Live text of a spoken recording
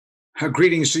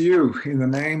Greetings to you in the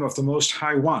name of the Most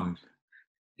High One.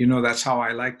 You know, that's how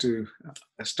I like to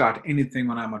start anything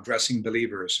when I'm addressing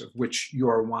believers, of which you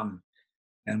are one,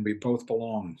 and we both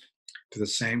belong to the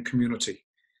same community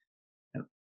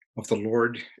of the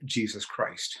Lord Jesus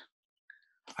Christ.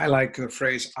 I like the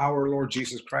phrase, our Lord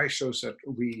Jesus Christ, shows that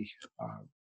we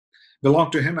belong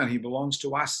to him and he belongs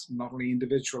to us, not only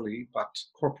individually, but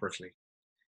corporately.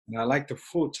 And I like the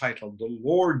full title, the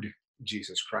Lord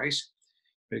Jesus Christ,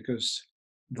 because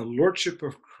the Lordship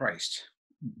of Christ,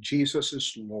 Jesus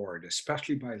is Lord,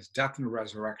 especially by his death and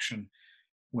resurrection,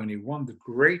 when he won the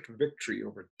great victory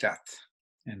over death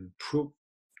and proved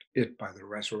it by the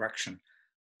resurrection,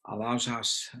 allows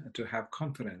us to have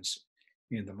confidence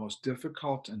in the most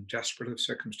difficult and desperate of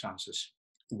circumstances,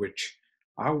 which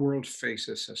our world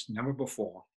faces as never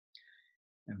before,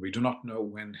 and we do not know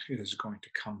when it is going to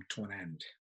come to an end.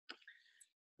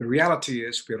 The reality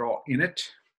is we're all in it.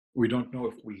 We don't know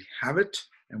if we have it,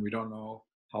 and we don't know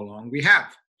how long we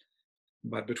have.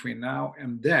 But between now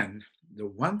and then, the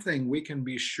one thing we can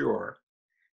be sure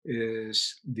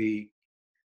is the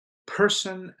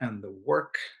person and the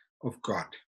work of God.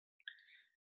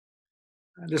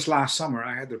 This last summer,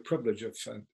 I had the privilege of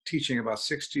teaching about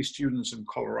 60 students in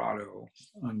Colorado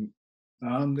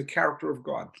on the character of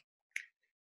God.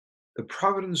 The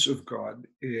providence of God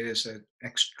is an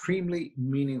extremely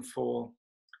meaningful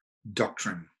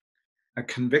doctrine, a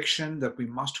conviction that we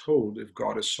must hold if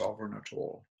God is sovereign at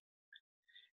all.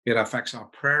 It affects our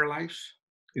prayer life,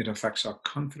 it affects our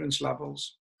confidence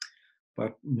levels,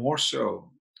 but more so,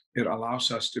 it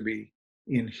allows us to be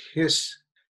in his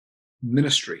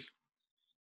ministry,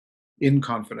 in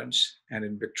confidence and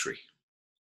in victory.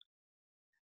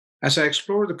 As I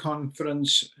explore the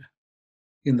confidence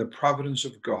in the providence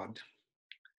of God,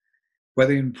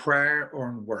 whether in prayer or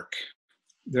in work,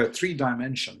 there are three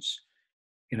dimensions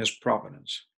in his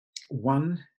providence.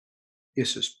 One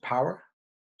is his power,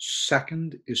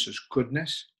 second is his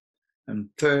goodness, and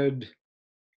third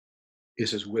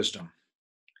is his wisdom.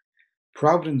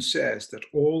 Providence says that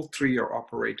all three are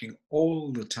operating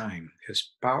all the time: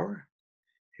 his power,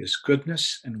 his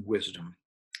goodness, and wisdom.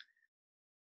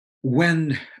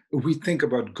 When we think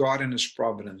about God and his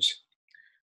providence,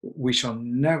 we shall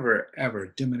never,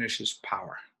 ever diminish his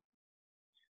power.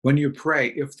 When you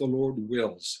pray, if the Lord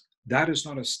wills, that is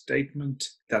not a statement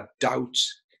that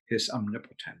doubts his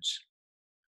omnipotence.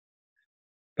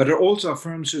 But it also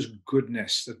affirms his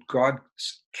goodness, that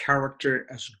God's character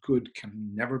as good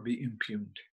can never be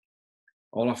impugned.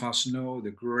 All of us know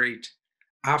the great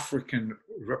African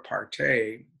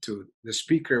repartee to the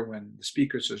speaker. When the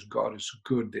speaker says God is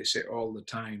good, they say all the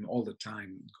time,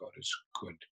 God is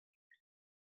good.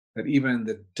 That even in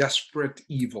the desperate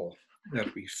evil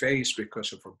that we face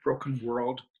because of a broken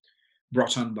world,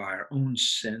 brought on by our own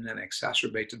sin and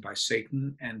exacerbated by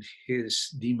Satan and his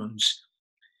demons,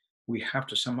 we have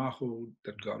to somehow hold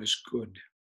that God is good.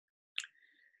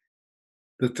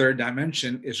 The third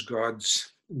dimension is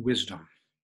God's wisdom.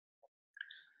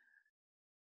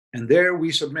 And there we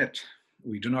submit.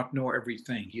 We do not know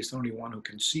everything. He's the only one who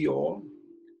can see all,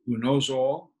 who knows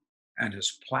all, and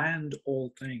has planned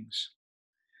all things.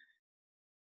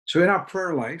 So in our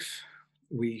prayer life,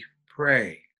 we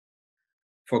pray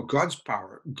for God's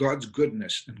power, God's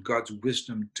goodness, and God's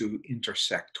wisdom to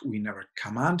intersect. We never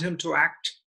command him to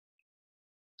act.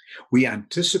 We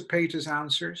anticipate his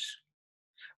answers.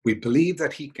 We believe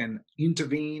that he can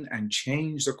intervene and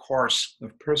change the course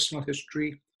of personal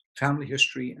history, family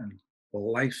history, and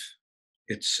life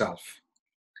itself.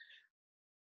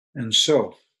 And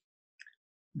so,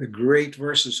 the great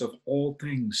verses of all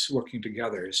things working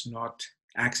together is not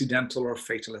accidental or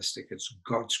fatalistic. It's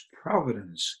God's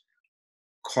providence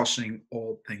causing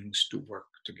all things to work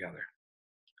together.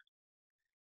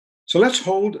 So let's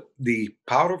hold the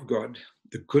power of God,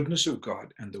 the goodness of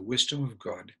God, and the wisdom of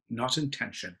God, not in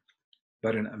tension,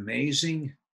 but in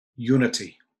amazing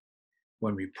unity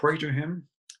when we pray to him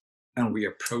and we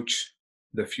approach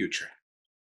the future.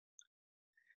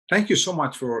 Thank you so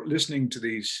much for listening to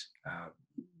these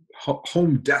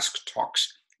home desk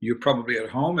talks. You're probably at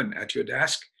home and at your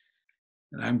desk,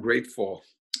 and I'm grateful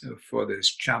for this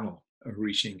channel of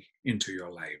reaching into your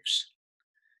lives.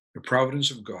 The providence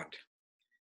of God,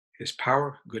 his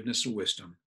power, goodness, and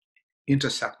wisdom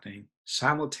intersecting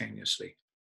simultaneously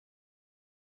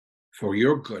for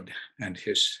your good and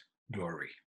his glory.